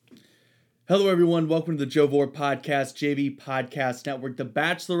Hello, everyone. Welcome to the Joe Vore Podcast, JV Podcast Network, the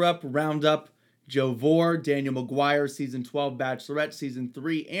Bachelorette Roundup. Joe Vore, Daniel Maguire, Season 12, Bachelorette, Season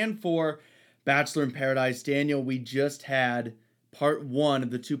 3 and 4, Bachelor in Paradise. Daniel, we just had Part 1 of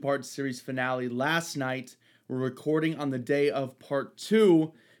the two-part series finale last night. We're recording on the day of Part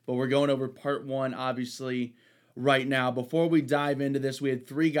 2, but we're going over Part 1, obviously, right now. Before we dive into this, we had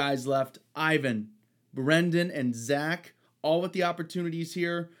 3 guys left, Ivan, Brendan, and Zach, all with the opportunities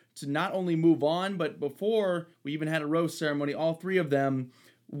here to not only move on, but before we even had a rose ceremony, all 3 of them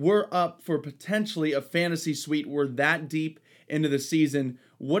were up for potentially a fantasy suite. We're that deep into the season.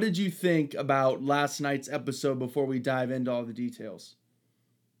 What did you think about last night's episode before we dive into all the details?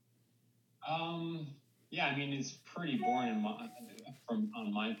 Yeah, I mean, it's pretty boring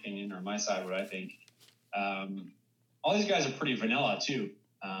on my opinion, or my side, what I think. All these guys are pretty vanilla too.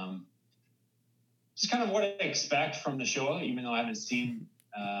 Just kind of what I expect from the show, even though I haven't seen,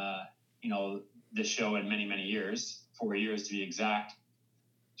 this show in many, many years, 4 years to be exact.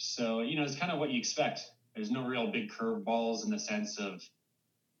 So, it's kind of what you expect. There's no real big curveballs in the sense of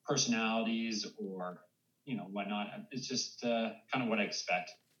personalities or, whatnot. It's just kind of what I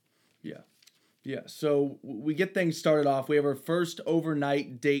expect. Yeah, so we get things started off. We have our first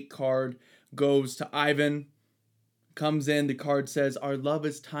overnight date card, goes to Ivan, comes in, the card says, "Our love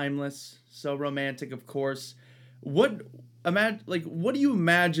is timeless." So romantic, of course. What do you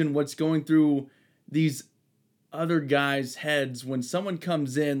imagine what's going through these other guys' heads when someone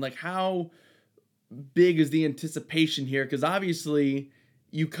comes in? Like, how big is the anticipation here? Because obviously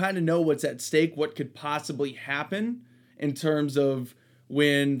you kind of know what's at stake, what could possibly happen in terms of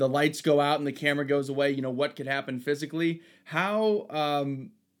when the lights go out and the camera goes away, what could happen physically. How,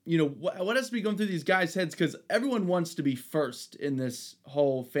 what has to be going through these guys' heads? Because everyone wants to be first in this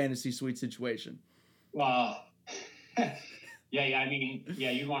whole fantasy suite situation. Well, I mean,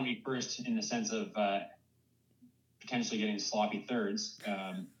 you want to be first in the sense of potentially getting sloppy thirds,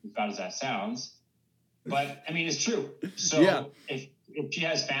 as bad as that sounds. But, I mean, it's true. So Yeah. if she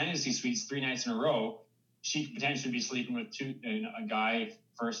has fantasy suites 3 nights in a row, she could potentially be sleeping with a guy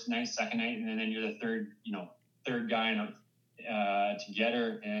first night, second night, and then you're the third guy to get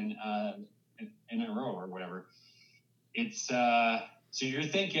her in a row or whatever. It's so you're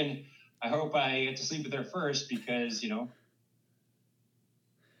thinking, I hope I get to sleep with her first because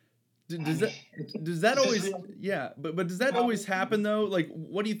Does that always but does that always happen though? Like,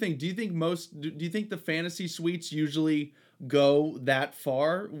 what do you think? Do you think the fantasy suites usually go that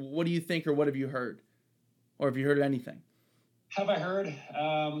far? What do you think, or what have you heard? Or have you heard anything? Have I heard?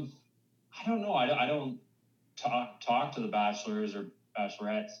 I don't know. I don't talk to the bachelors or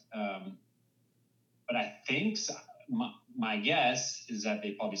bachelorettes, but I think my guess is that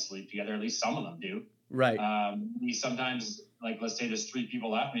they probably sleep together. At least some of them do. Right. We sometimes, like, let's say there's 3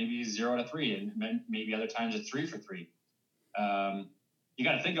 people left, maybe 0 to 3, and maybe other times it's 3 for 3. You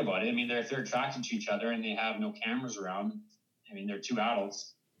got to think about it. I mean, if they're attracted to each other and they have no cameras around, I mean, they're 2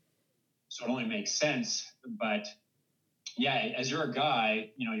 adults. So it only makes sense. But yeah, as you're a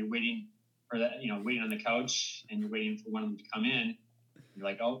guy, you're waiting for that, waiting on the couch and you're waiting for one of them to come in. You're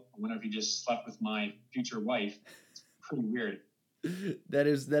like, oh, I wonder if he just slept with my future wife. It's pretty weird. That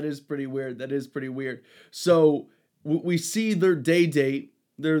is pretty weird. That is pretty weird. So we see their day date.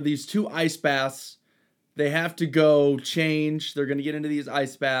 There are these 2 ice baths. They have to go change. They're going to get into these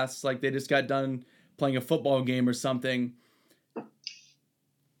ice baths like they just got done playing a football game or something.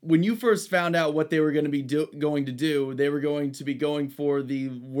 When you first found out what they were going to be going to do, they were going to be going for the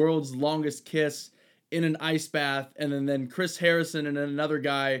world's longest kiss in an ice bath, and then Chris Harrison and another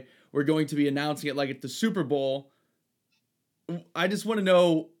guy were going to be announcing it like at the Super Bowl. I just want to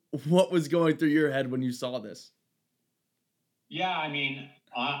know what was going through your head when you saw this. Yeah, I mean,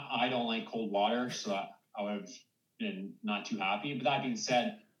 I don't like cold water, so I would have been not too happy. But that being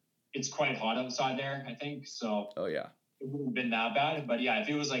said, it's quite hot outside there, I think. So Oh, yeah. It wouldn't have been that bad. But yeah, if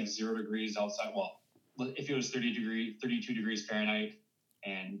it was like 0 degrees outside, well, if it was 32 degrees Fahrenheit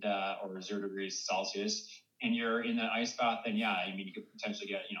and or 0 degrees Celsius, and you're in the ice bath, then yeah, I mean, you could potentially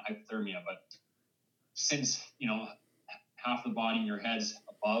get hypothermia. But since half the body in your head's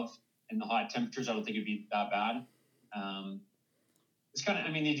above in the hot temperatures, I don't think it'd be that bad. It's kind of,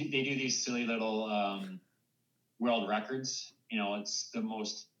 I mean, they do these silly little world records. It's the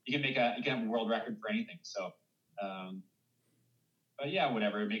most you can have a world record for anything. So, but yeah,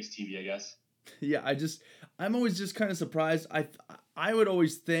 whatever. It makes TV, I guess. Yeah, I'm always just kind of surprised. I would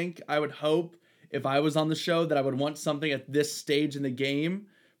always think, I would hope if I was on the show that I would want something at this stage in the game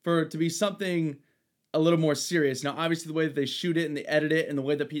for it to be something a little more serious. Now, obviously, the way that they shoot it and they edit it and the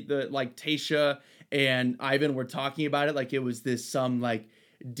way that Tasha and Ivan were talking about it, like it was this some like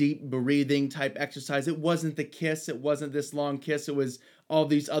deep breathing type exercise. It wasn't the kiss. It wasn't this long kiss. It was all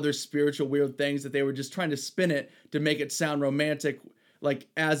these other spiritual weird things that they were just trying to spin it to make it sound romantic, like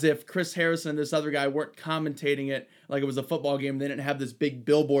as if Chris Harrison and this other guy weren't commentating it like it was a football game. They didn't have this big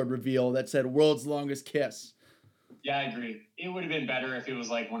billboard reveal that said "World's Longest Kiss." Yeah, I agree. It would have been better if it was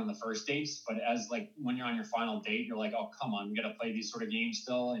like one of the first dates, but as like when you're on your final date, you're like, oh, come on, we got to play these sort of games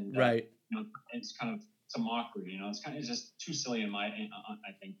still, and right. It's kind of it's a mockery. It's just too silly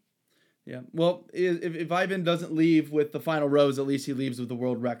I think. Yeah. Well, if Ivan doesn't leave with the final rose, at least he leaves with the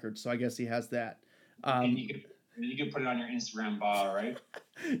world record. So I guess he has that. And you could put it on your Instagram bio, right?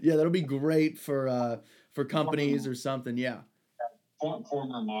 Yeah, that'll be great for companies or something. Yeah.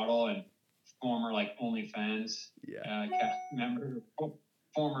 Former model and former like OnlyFans. Yeah. Member,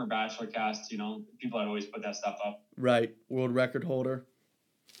 former Bachelor cast. People that always put that stuff up. Right. World record holder.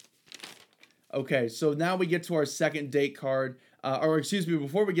 Okay, so now we get to our second date card. Or excuse me,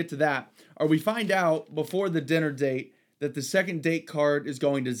 before we get to that, or we find out before the dinner date that the second date card is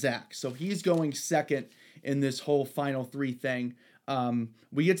going to Zach. So he's going second in this whole final three thing.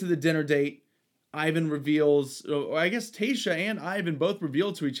 We get to the dinner date. Ivan reveals, or I guess Tayshia and Ivan both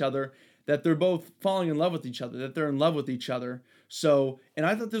reveal to each other that they're both falling in love with each other, that they're in love with each other. So, and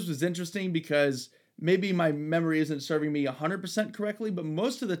I thought this was interesting because maybe my memory isn't serving me 100% correctly, but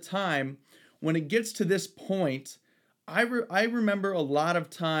most of the time when it gets to this point, I remember a lot of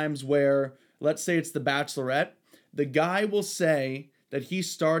times where, let's say it's the Bachelorette, the guy will say that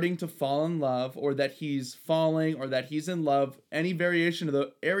he's starting to fall in love, or that he's falling, or that he's in love, any variation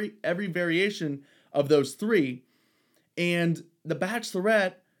of every variation of those three. And the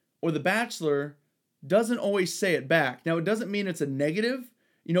Bachelorette or the Bachelor doesn't always say it back. Now, it doesn't mean it's a negative.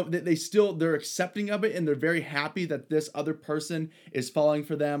 They're accepting of it and they're very happy that this other person is falling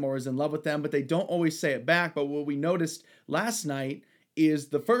for them or is in love with them, but they don't always say it back. But what we noticed last night is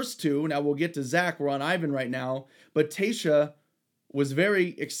the first two. Now we'll get to Zach. We're on Ivan right now, but Tayshia was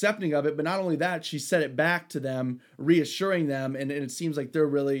very accepting of it. But not only that, she said it back to them, reassuring them. And it seems like they're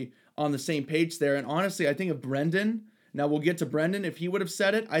really on the same page there. And honestly, I think if Brendan, now we'll get to Brendan, if he would have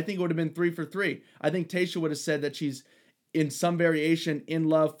said it, I think it would have been 3 for 3. I think Tayshia would have said that she's in some variation, in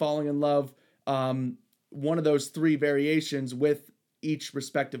love, falling in love, one of those three variations with each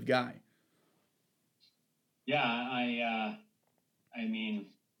respective guy. Yeah, I mean,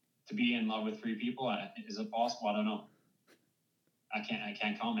 to be in love with 3 people, is it possible? I don't know. I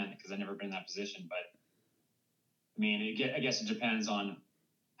can't comment because I've never been in that position. But I mean, I guess it depends on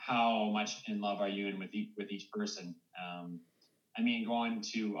how much in love are you in with each person. I mean, going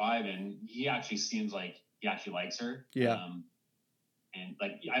to Ivan, he actually seems like he actually likes her. Yeah. And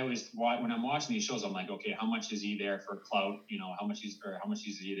like I always, when I'm watching these shows, I'm like, okay, how much is he there for clout? How much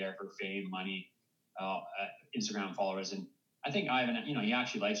is he there for fame, money, Instagram followers? And I think Ivan, he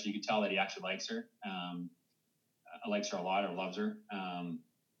actually likes her. You could tell that he actually likes her. Likes her a lot, or loves her. And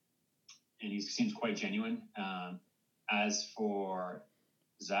he seems quite genuine. As for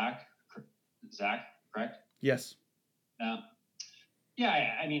Zach, correct? Yes.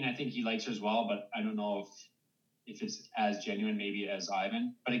 Yeah, I mean, I think he likes her as well, but I don't know if it's as genuine maybe as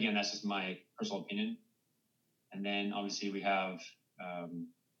Ivan. But again, that's just my personal opinion. And then obviously we have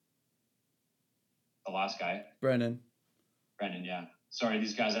the last guy, Brendan, yeah. Sorry,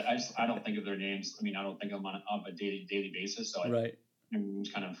 these guys, I don't think of their names. I mean, I don't think of them on a daily basis. So right. I'm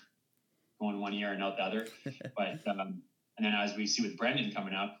just kind of going one ear and out the other. But and then as we see with Brendan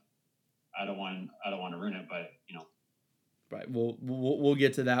coming up, I don't want to ruin it, but Right. We'll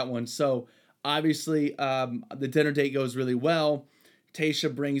get to that one. So obviously, the dinner date goes really well.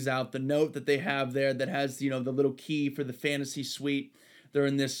 Tayshia brings out the note that they have there that has, the little key for the fantasy suite. They're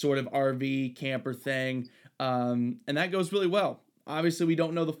in this sort of RV camper thing. And that goes really well. Obviously, we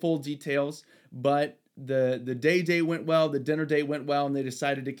don't know the full details, but the day date went well, the dinner date went well, and they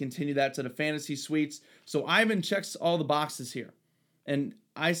decided to continue that to the fantasy suites. So Ivan checks all the boxes here. And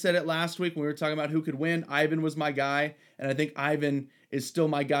I said it last week when we were talking about who could win. Ivan was my guy, and I think Ivan is still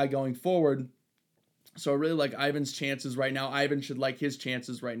my guy going forward. So I really like Ivan's chances right now. Ivan should like his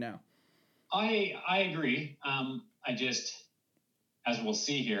chances right now. I agree. I just, as we'll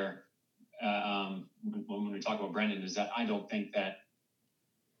see here, when we talk about Brendan, is that I don't think that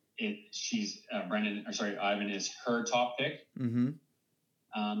Ivan is her top pick. Mm-hmm.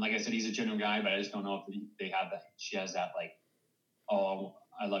 Like I said, he's a genuine guy, but I just don't know if they have that. She has that like, oh,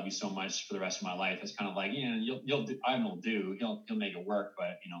 I love you so much for the rest of my life. It's kind of like, Ivan will do. He'll make it work,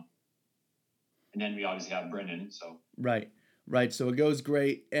 but And then we obviously have Brendan. So right. So it goes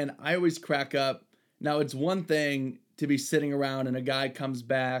great, and I always crack up. Now it's one thing to be sitting around and a guy comes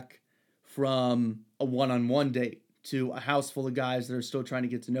back from a one-on-one date to a house full of guys that are still trying to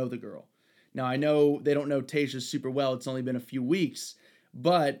get to know the girl. Now, I know they don't know Tayshia super well. It's only been a few weeks,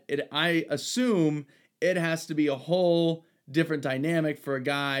 but I assume it has to be a whole different dynamic for a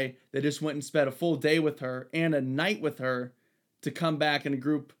guy that just went and spent a full day with her and a night with her to come back in a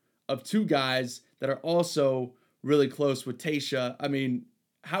group of two guys that are also really close with Tayshia. I mean,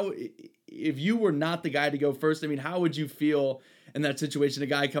 how, if you were not the guy to go first, I mean, how would you feel in that situation? A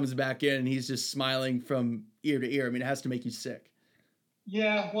guy comes back in and he's just smiling from ear to ear. I mean, it has to make you sick.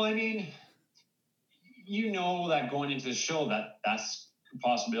 Yeah, well, I mean, you know that going into the show that's a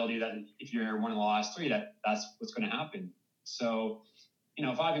possibility that if you're one of the last three, that's what's going to happen. So,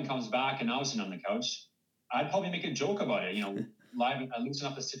 if Ivan comes back and I was sitting on the couch, I'd probably make a joke about it. Liven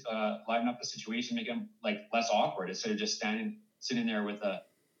up the situation, make it like less awkward instead of just sitting there with a,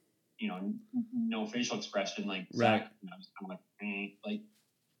 no facial expression like Right. Zach. I'm like,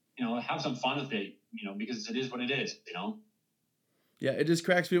 have some fun with it, because it is what it is. Yeah, it just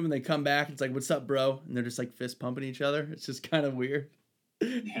cracks me up when they come back. It's like, "What's up, bro?" And they're just like fist pumping each other. It's just kind of weird.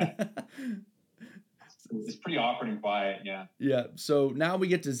 Yeah. It's pretty awkward and quiet. Yeah. Yeah. So now we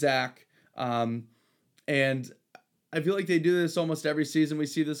get to Zach, and I feel like they do this almost every season. We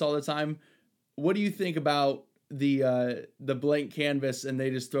see this all the time. What do you think about the blank canvas and they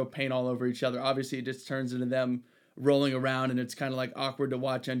just throw paint all over each other? Obviously, it just turns into them rolling around, and it's kind of like awkward to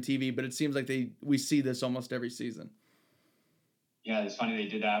watch on TV. But it seems like we see this almost every season. Yeah, it's funny they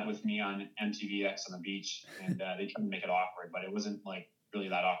did that with me on MTVX on the beach, and they tried to make it awkward, but it wasn't like really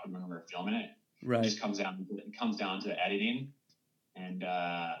that awkward when we were filming it. Right. It just comes down to the editing, and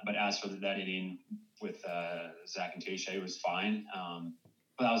but as for the editing with Zach and Tayshia, it was fine.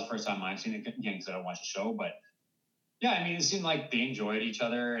 But that was the first time I've seen it again because I don't watch the show. But yeah, I mean, it seemed like they enjoyed each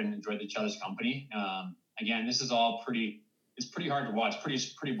other and enjoyed each other's company. Again, this is all it's pretty hard to watch,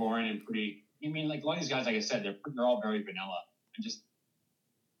 pretty boring and pretty. I mean, like a lot of these guys, like I said, they're all very vanilla. And just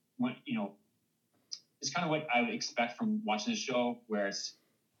what it's kind of what I would expect from watching the show, where it's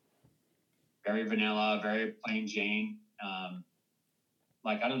very vanilla, very plain Jane.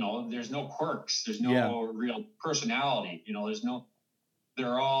 Like I don't know, there's no quirks, there's no real personality.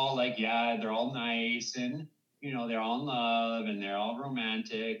 They're all like, they're all nice and they're all in love and they're all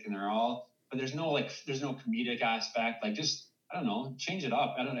romantic and but there's no comedic aspect. Like just I don't know, change it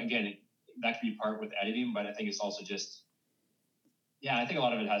up. I don't know. Again, that could be part with editing, but I think it's also just. Yeah, I think a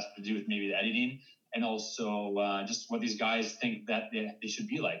lot of it has to do with maybe the editing and also just what these guys think that they should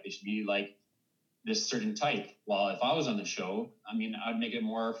be like. They should be like this certain type. Well, if I was on the show, I mean, I'd make it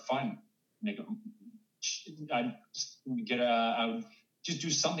more fun. I would just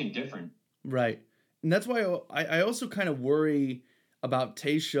do something different. Right. And that's why I also kind of worry about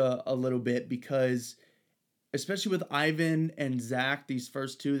Tayshia a little bit because especially with Ivan and Zach, these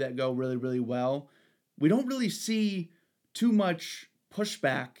first two that go really, really well, we don't really see too much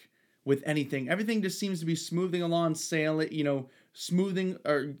pushback with anything. Everything just seems to be sailing along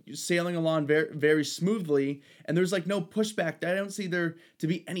very, very smoothly. And there's like no pushback. I don't see there to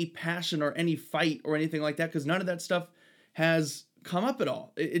be any passion or any fight or anything like that because none of that stuff has come up at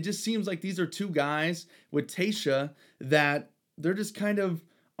all. It just seems like these are two guys with Tayshia that they're just kind of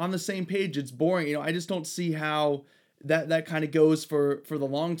on the same page. It's boring. I just don't see how that kind of goes for the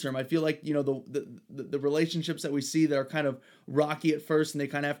long term. I feel like the relationships that we see that are kind of rocky at first and they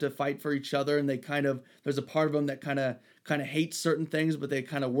kind of have to fight for each other and there's a part of them that kind of hates certain things, but they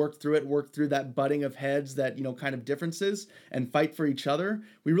kind of work through that butting of heads, that kind of differences, and fight for each other.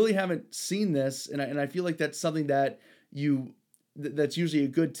 We really haven't seen this, and I feel like that's something that that's usually a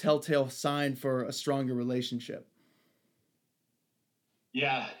good telltale sign for a stronger relationship.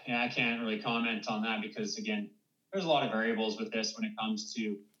 Yeah, I can't really comment on that because again, there's a lot of variables with this when it comes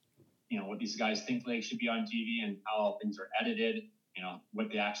to, what these guys think they should be on TV and how things are edited, what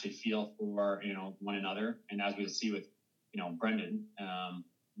they actually feel for, one another. And as we see with, Brendan,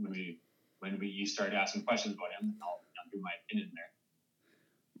 when you start asking questions about him, I'll do my opinion there.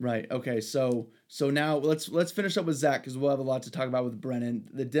 Right. Okay. So now let's finish up with Zach because we'll have a lot to talk about with Brennan.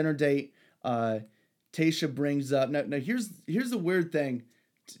 The dinner date, Tayshia brings up. Now here's the weird thing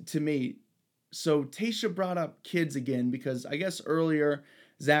to me. So Tayshia brought up kids again because I guess earlier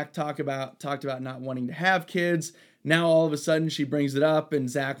Zach talked about not wanting to have kids. Now all of a sudden she brings it up and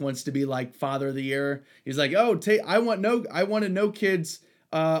Zach wants to be like father of the year. He's like, "Oh, I wanted no kids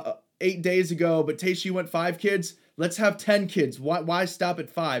 8 days ago, but Tayshia, you want 5 kids? Let's have 10 kids. Why stop at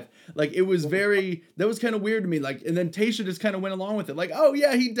 5?" Like it was that was kind of weird to me. Like, and then Tayshia just kind of went along with it. Like, "Oh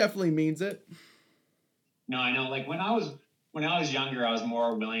yeah, he definitely means it." No, I know. Like when I was when I was younger, I was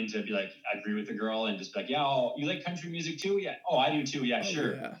more willing to be like, I agree with the girl and just be like, yeah, you like country music too? Yeah. Oh, I do too. Yeah,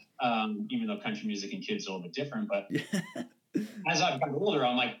 sure. Yeah. Even though country music and kids are a little bit different, but Yeah. as I've gotten older,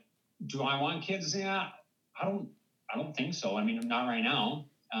 I'm like, do I want kids? Yeah, I don't think so. I mean, not right now.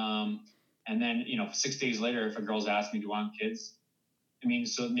 And then, 6 days later, if a girl's asked me, do you want kids? I mean,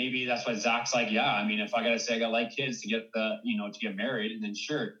 so maybe that's why Zach's like, yeah, I mean, if I got to say I got like kids to get to get married, and then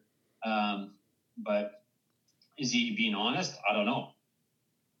sure. But is he being honest? I don't know.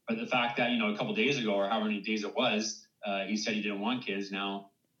 But the fact that, a couple days ago or however many days it was, he said he didn't want kids.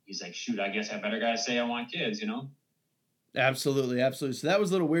 Now he's like, shoot, I guess I better gotta say I want kids, Absolutely, absolutely. So that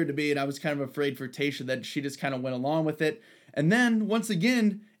was a little weird to me, and I was kind of afraid for Tayshia that she just kind of went along with it. And then, once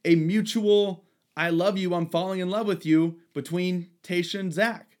again, a mutual I love you, I'm falling in love with you between Tayshia and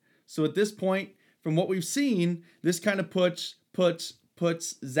Zach. So at this point, from what we've seen, this kind of puts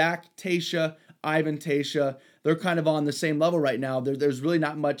Zach, Tayshia, Ivan, Tayshia, they're kind of on the same level right now. There's really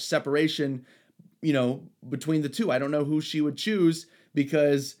not much separation, between the two. I don't know who she would choose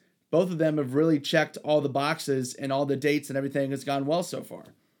because both of them have really checked all the boxes and all the dates and everything has gone well so far.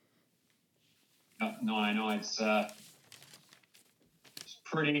 No, I know it's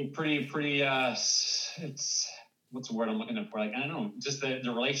pretty. It's what's the word I'm looking for? Like, I don't know, just the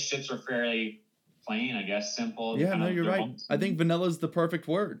relationships are fairly plain, I guess, simple. Yeah, no, you're right. I think vanilla's the perfect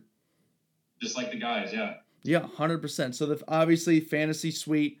word. Just like the guys, yeah. Yeah, 100%. So obviously fantasy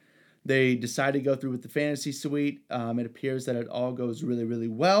suite. They decide to go through with the fantasy suite. It appears that it all goes really, really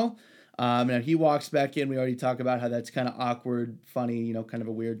well. Now he walks back in. We already talked about how that's kind of awkward, funny, kind of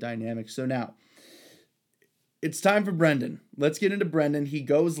a weird dynamic. So now it's time for Brendan. Let's get into Brendan. He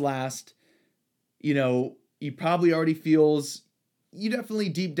goes last. He probably already you definitely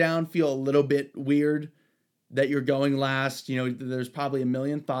deep down feel a little bit weird that you're going last. There's probably a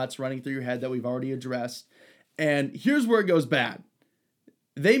million thoughts running through your head that we've already addressed. And here's where it goes bad.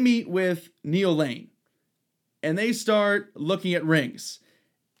 They meet with Neil Lane and they start looking at rings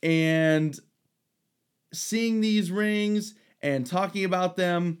and seeing these rings and talking about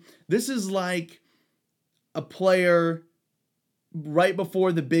them. This is like a player right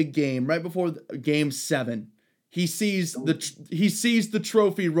before the big game, right before game 7. He sees the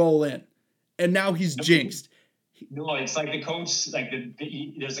trophy roll in and now he's jinxed. No, it's like the coach, like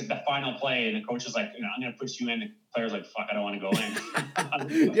there's like the final play, and the coach is like, I'm going to put you in. The player's like, fuck, I don't want to go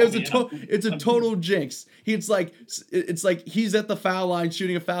in. It's a total jinx. It's like he's at the foul line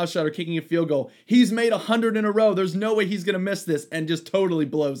shooting a foul shot or kicking a field goal. He's made 100 in a row. There's no way he's going to miss this, and just totally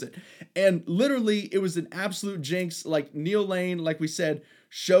blows it. And literally, it was an absolute jinx. Like Neil Lane, like we said,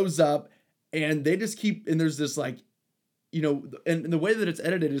 shows up, and they just keep, and there's this like, and the way that it's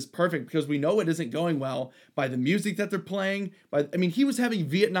edited is perfect because we know it isn't going well by the music that they're playing. He was having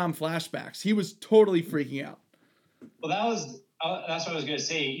Vietnam flashbacks. He was totally freaking out. Well, that's what I was going to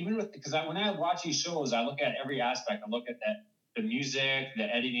say. Even because when I watch these shows, I look at every aspect. I look at the music, the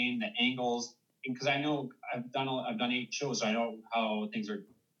editing, the angles, because I know I've done 8 shows, so I know how things are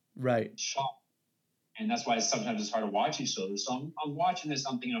shot. And that's why sometimes it's hard to watch these shows. So I'm watching this.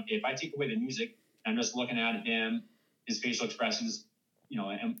 I'm thinking, okay, if I take away the music, I'm just looking at him, his facial expressions,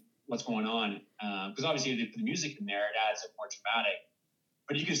 and what's going on. Because obviously, if they put the music in there, it adds it more dramatic.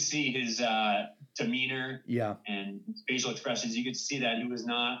 But you could see his demeanor, and facial expressions. You could see that he was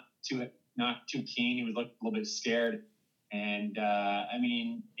not too keen. He was looking a little bit scared. And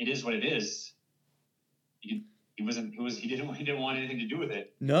it is what it is. He didn't want anything to do with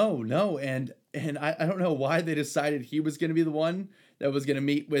it. No, and I don't know why they decided he was going to be the one that was going to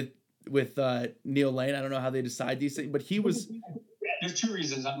meet with Neil Lane. I don't know how they decide these things, but he was. There's 2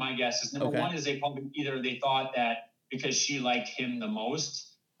 reasons. My guess is number one is they thought that because she liked him the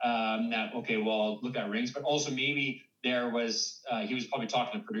most, that okay, well, look at rings, but also maybe there was he was probably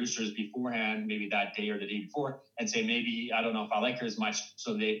talking to producers beforehand, maybe that day or the day before, and say maybe I don't know if I like her as much,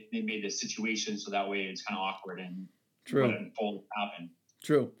 so they made the situation so that way it's kind of awkward and true. What unfolded happened.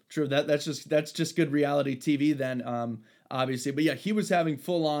 True. That's just good reality TV then, obviously. But yeah, he was having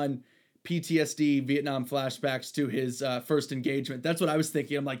full on PTSD, Vietnam flashbacks to his first engagement. That's what I was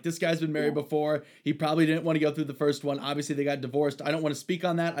thinking. I'm like, this guy's been married before. He probably didn't want to go through the first one. Obviously, they got divorced. I don't want to speak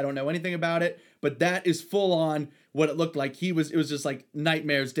on that. I don't know anything about it. But that is full on what it looked like. It was just like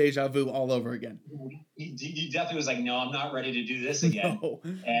nightmares, deja vu all over again. He definitely was like, no, I'm not ready to do this again. No.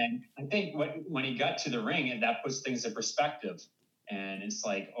 And I think when he got to the ring, that puts things in perspective. And it's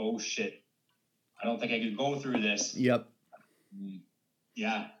like, oh, shit, I don't think I could go through this. Yep.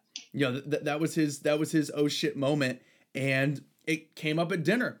 Yeah. That was his oh shit moment, and it came up at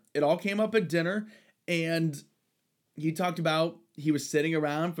dinner. It all came up at dinner, and he talked about he was sitting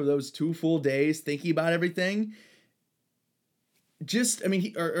around for those 2 full days thinking about everything, just, I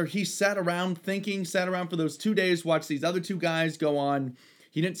mean, he sat around for those 2 days, watched these other two guys go on.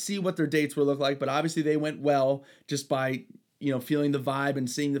 He didn't see what their dates would look like, but obviously they went well just by, feeling the vibe and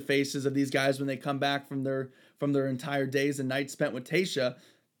seeing the faces of these guys when they come back from their entire days and nights spent with Tayshia,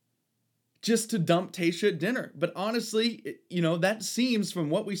 just to dump Tayshia at dinner. But honestly, that seems,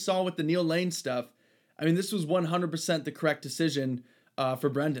 from what we saw with the Neil Lane stuff, I mean, this was 100% the correct decision for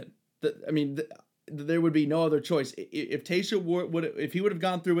Brendan. There would be no other choice. If Tayshia if he would have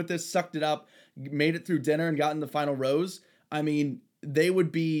gone through with this, sucked it up, made it through dinner, and gotten the final rose, I mean, they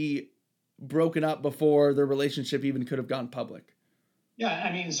would be broken up before their relationship even could have gone public. Yeah,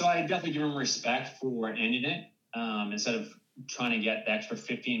 I mean, so I definitely give him respect for ending it, instead of trying to get the extra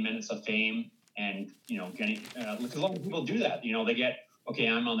 15 minutes of fame and, getting, because a lot of people do that. They get, okay,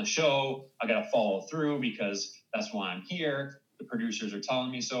 I'm on the show, I got to follow through because that's why I'm here. The producers are telling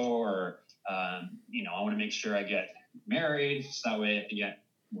me so, or, I want to make sure I get married so that way I can get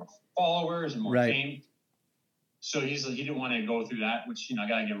more followers and more fame. So he didn't want to go through that, which, I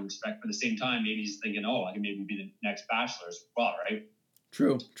got to give him respect. But at the same time, maybe he's thinking, oh, I can maybe be the next Bachelor as well, right?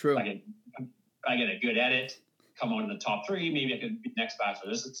 True. If I get a good edit, come on in the top 3, maybe I could be the next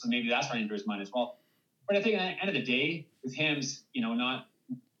Bachelor. So maybe that's running through his mind as well. But I think at the end of the day, with him, not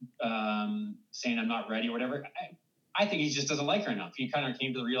saying I'm not ready or whatever, I think he just doesn't like her enough. He kind of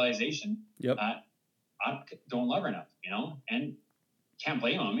came to the realization that I don't love her enough, and can't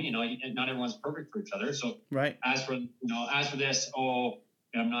blame him. Not everyone's perfect for each other. So as for this,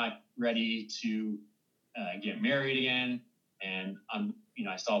 I'm not ready to get married again, and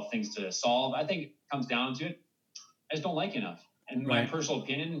I still have things to solve. I think it comes down to it. I just don't like enough. And my personal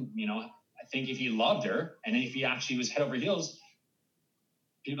opinion, I think if he loved her and if he actually was head over heels,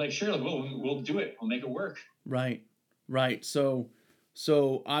 he'd be like, sure, we'll do it. We'll make it work. Right. So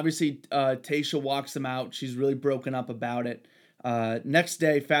obviously Tayshia walks them out. She's really broken up about it. Next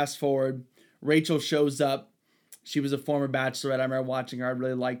day, fast forward, Rachel shows up. She was a former Bachelorette. I remember watching her. I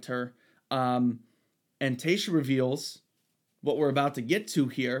really liked her. And Tayshia reveals what we're about to get to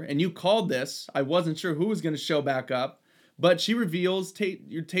here. And you called this. I wasn't sure who was going to show back up. But she reveals,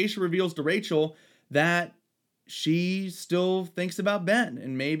 Tayshia reveals to Rachel that she still thinks about Ben.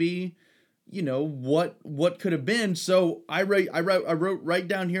 And maybe, what could have been. So I wrote right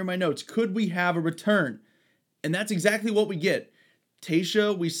down here in my notes, could we have a return? And that's exactly what we get.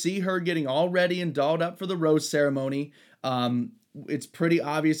 Tayshia, we see her getting all ready and dolled up for the rose ceremony. It's pretty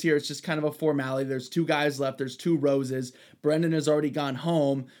obvious here. It's just kind of a formality. There's 2 guys left. There's 2 roses. Brendan has already gone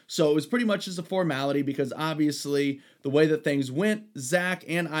home. So it was pretty much just a formality because obviously the way that things went, Zach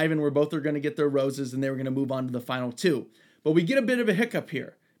and Ivan were both going to get their roses and they were going to move on to the final 2. But we get a bit of a hiccup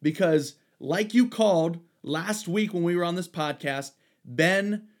here because, like you called last week when we were on this podcast,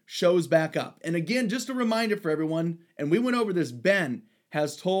 Ben shows back up. And again, just a reminder for everyone, and we went over this, Ben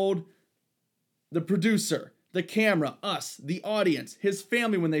has told the producer, the camera, us, the audience, his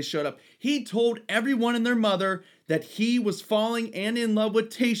family when they showed up, he told everyone and their mother that he was falling and in love with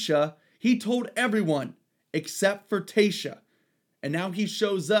Tayshia. He told everyone except for Tayshia. And now he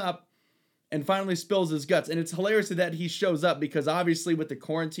shows up and finally spills his guts. And it's hilarious that he shows up because obviously with the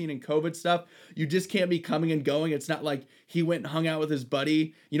quarantine and COVID stuff, you just can't be coming and going. It's not like he went and hung out with his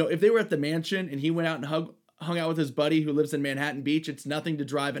buddy. If they were at the mansion and he went out and hung out with his buddy who lives in Manhattan Beach, it's nothing to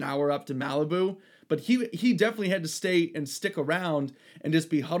drive an hour up to Malibu. But he definitely had to stay and stick around and just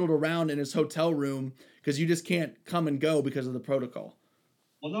be huddled around in his hotel room because you just can't come and go because of the protocol.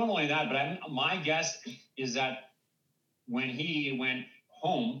 Well, not only that, but my guess is that when he went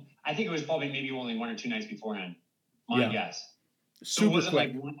home, I think it was probably maybe only 1 or 2 nights beforehand. My guess. So it wasn't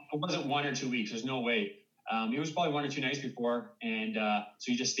quick. It wasn't 1 or 2 weeks. There's no way. It was probably 1 or 2 nights before, and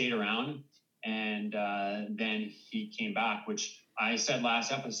so he just stayed around, and then he came back, which I said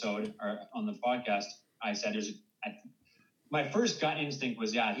last episode or on the podcast. I said my first gut instinct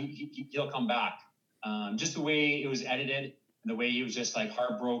was he'll come back. Just the way it was edited, and the way he was just like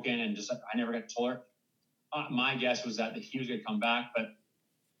heartbroken and just like I never got told her. My guess was that he was going to come back, but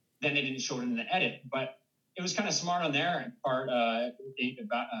then they didn't show it in the edit. But it was kind of smart on their part,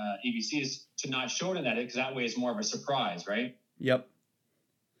 ABC's, to not show it in the edit because that way it's more of a surprise, right? Yep.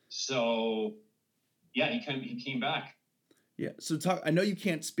 So, he came back. Yeah. So I know you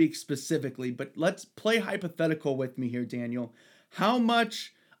can't speak specifically, but let's play hypothetical with me here, Daniel. How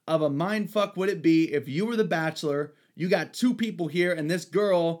much of a mindfuck would it be if you were the Bachelor, you got 2 people here, and this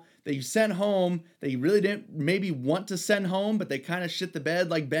girl that you sent home, that you really didn't maybe want to send home, but they kind of shit the bed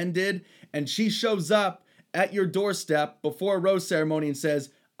like Ben did, and she shows up at your doorstep before a rose ceremony and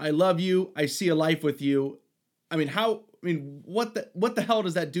says, I love you, I see a life with you. What the hell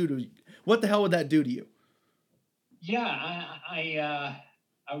does that do to you? What the hell would that do to you? Yeah, I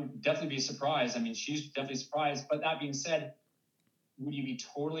would definitely be surprised. I mean, she's definitely surprised. But that being said, would you be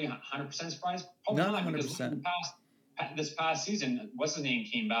totally 100% surprised? Probably Not not, because look, 100%. this past season, what's his name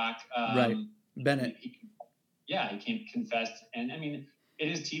came back. Right. Bennett. He came confessed, and I mean, it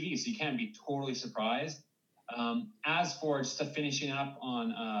is TV, so you can't be totally surprised. As for just finishing up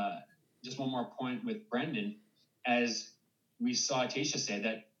on just one more point with Brendan, as we saw Tasha say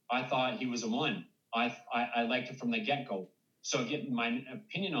that I thought he was a one. I liked it from the get go. So again, my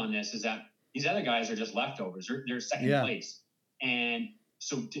opinion on this is that these other guys are just leftovers. They're second place, and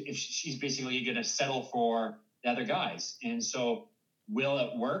so if she's basically going to settle for the other guys, and so will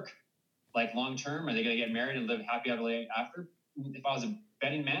it work? Like long term, are they going to get married and live happily after? If I was a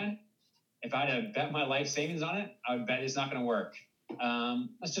betting man, if I had to bet my life savings on it, I would bet it's not going to work.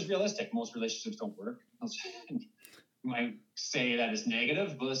 That's just realistic. Most relationships don't work. You might say that it's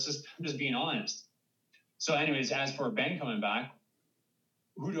negative, but I'm just being honest. So, anyways, as for Ben coming back,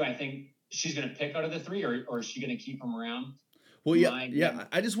 who do I think she's going to pick out of the three, or is she going to keep him around? Well, yeah.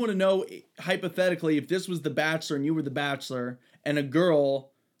 I just want to know, hypothetically, if this was The Bachelor and you were The Bachelor, and a girl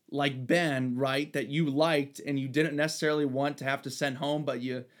like Ben, right, that you liked and you didn't necessarily want to have to send home, but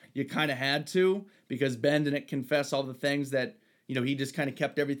you kind of had to because Ben didn't confess all the things that, he just kind of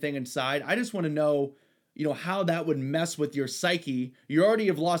kept everything inside. I just want to know, how that would mess with your psyche. You already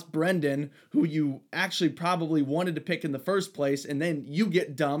have lost Brendan, who you actually probably wanted to pick in the first place, and then you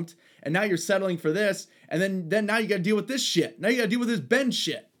get dumped, and now you're settling for this, and then now you got to deal with this shit. Now you got to deal with this Ben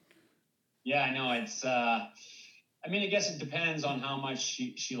shit. Yeah, I know. It's I mean, I guess it depends on how much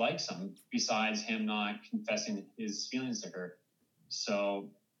she likes him, besides him not confessing his feelings to her. So,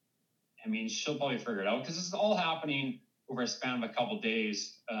 I mean, she'll probably figure it out, because this is all happening over a span of a couple of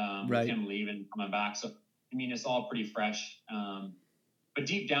days, Right. with him leaving and coming back. So, I mean, it's all pretty fresh. But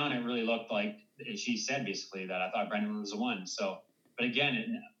deep down, it really looked like she said basically that I thought Brendan was the one. So, but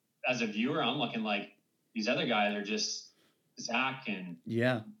again, as a viewer, I'm looking like these other guys are just Zach and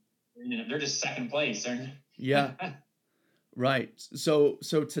they're just second place. Yeah. Right. So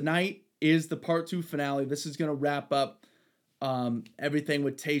tonight is the part 2 finale. This is going to wrap up everything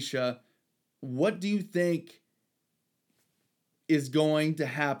with Tasha. What do you think is going to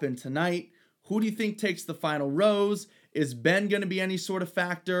happen tonight? Who do you think takes the final rose? Is Ben going to be any sort of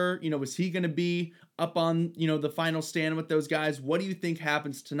factor? Is he going to be up on, the final stand with those guys? What do you think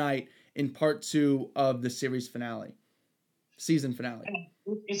happens tonight in part 2 of the series finale? Season finale.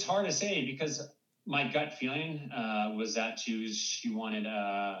 It's hard to say, because my gut feeling was that she wanted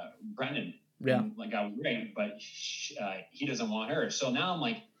Brendan. Yeah. And, like, I was right, but he doesn't want her. So now I'm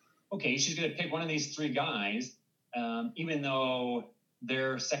like, okay, she's going to pick one of these three guys, even though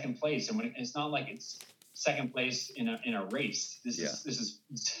they're second place. And it's not like it's second place in a race. This is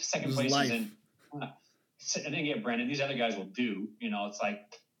second place is in. I think get Brendan. These other guys will do. It's like,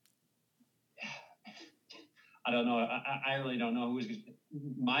 I don't know. I really don't know who's.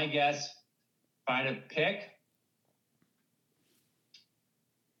 My guess, if I had to pick,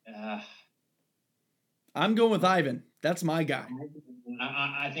 I'm going with Ivan. That's my guy.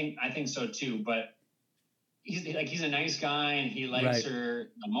 I think so too. But he's a nice guy and he likes her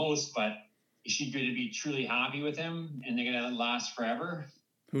the most. But is she going to be truly happy with him and they're going to last forever?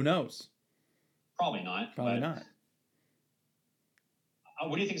 Who knows? Probably not. Probably not.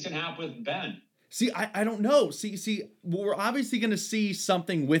 What do you think is going to happen with Ben? See, I don't know. See, well, we're obviously going to see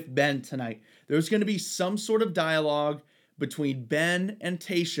something with Ben tonight. There's going to be some sort of dialogue between Ben and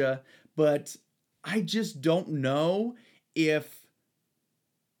Tasha, but I just don't know if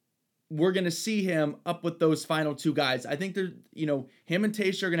we're going to see him up with those final two guys. I think him and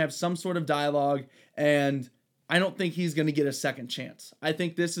Tasha are going to have some sort of dialogue, and I don't think he's going to get a second chance. I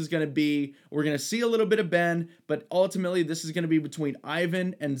think this is going to be, we're going to see a little bit of Ben, but ultimately this is going to be between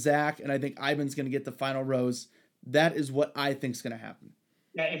Ivan and Zach, and I think Ivan's going to get the final rose. That is what I think is going to happen.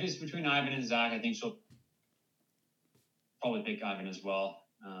 Yeah, if it's between Ivan and Zach, I think she'll probably pick Ivan as well.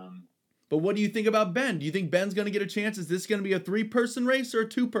 But what do you think about Ben? Do you think Ben's going to get a chance? Is this going to be a 3-person race or a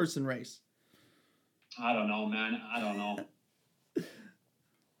 2-person race? I don't know, man. I don't know.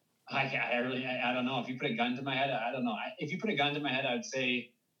 I don't know. If you put a gun to my head, I don't know. If you put a gun to my head, I would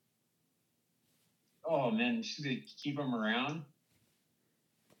say, oh, man, she's going to keep him around.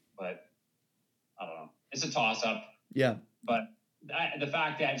 But I don't know. It's a toss-up. Yeah. But the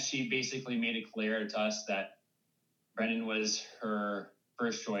fact that she basically made it clear to us that Brendan was her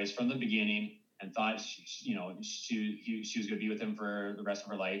first choice from the beginning and thought she was going to be with him for the rest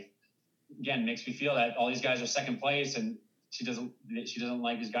of her life, again, makes me feel that all these guys are second place and she doesn't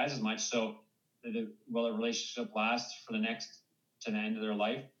like these guys as much. So will the relationship last to the end of their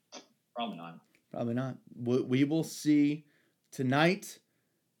life? Probably not. Probably not. We will see tonight.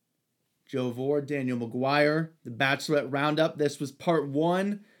 Joe Vore, Daniel Maguire, the Bachelorette Roundup. This was part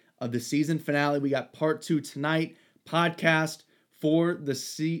 1 of the season finale. We got part 2 tonight. Podcast for the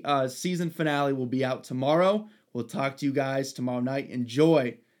season finale will be out tomorrow. We'll talk to you guys tomorrow night.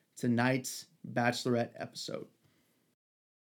 Enjoy tonight's Bachelorette episode.